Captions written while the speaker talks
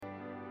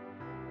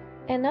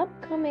An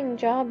upcoming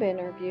job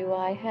interview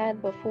I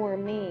had before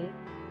me,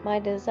 my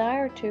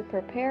desire to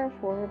prepare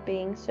for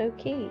being so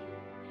key.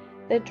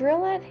 The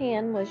drill at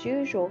hand was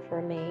usual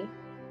for me: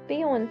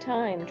 be on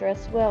time,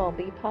 dress well,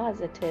 be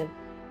positive,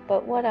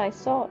 but what I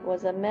sought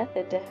was a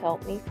method to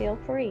help me feel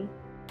free.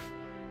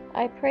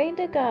 I prayed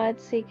to God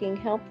seeking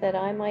help that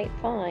I might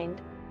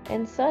find,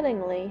 and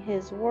suddenly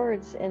his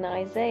words in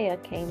Isaiah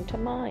came to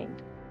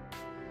mind.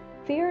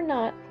 Fear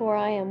not, for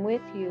I am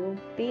with you,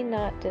 be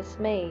not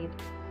dismayed,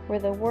 were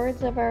the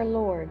words of our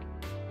Lord.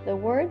 The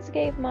words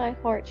gave my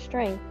heart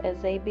strength as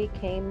they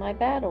became my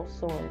battle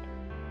sword.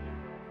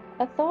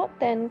 A thought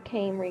then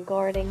came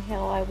regarding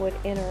how I would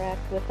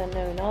interact with a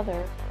known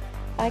other.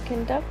 I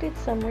conducted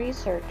some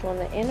research on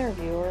the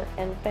interviewer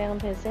and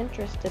found his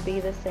interest to be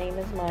the same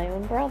as my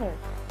own brother.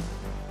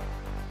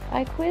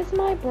 I quizzed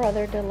my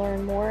brother to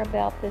learn more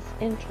about this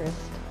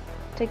interest,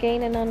 to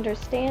gain an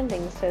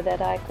understanding so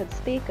that I could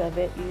speak of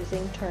it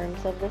using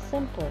terms of the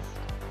simplest.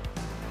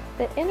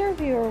 The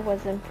interviewer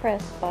was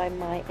impressed by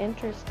my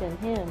interest in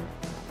him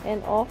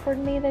and offered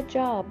me the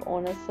job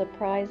on a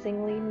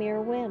surprisingly mere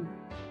whim.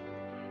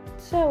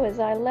 So as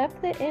I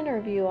left the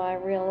interview, I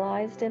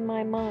realized in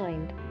my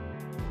mind,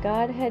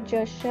 God had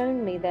just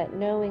shown me that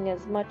knowing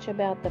as much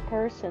about the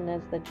person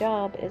as the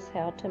job is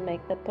how to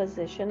make the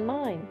position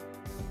mine.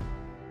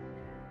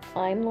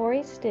 I'm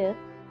Lori Stiff,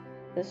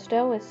 the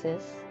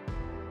Stoicess,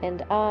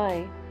 and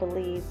I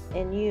believe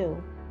in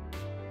you.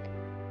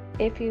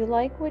 If you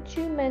like what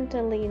you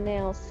mentally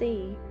now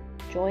see,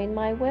 join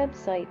my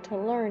website to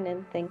learn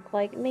and think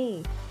like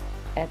me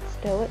at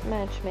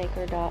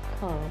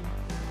stoicmatchmaker.com.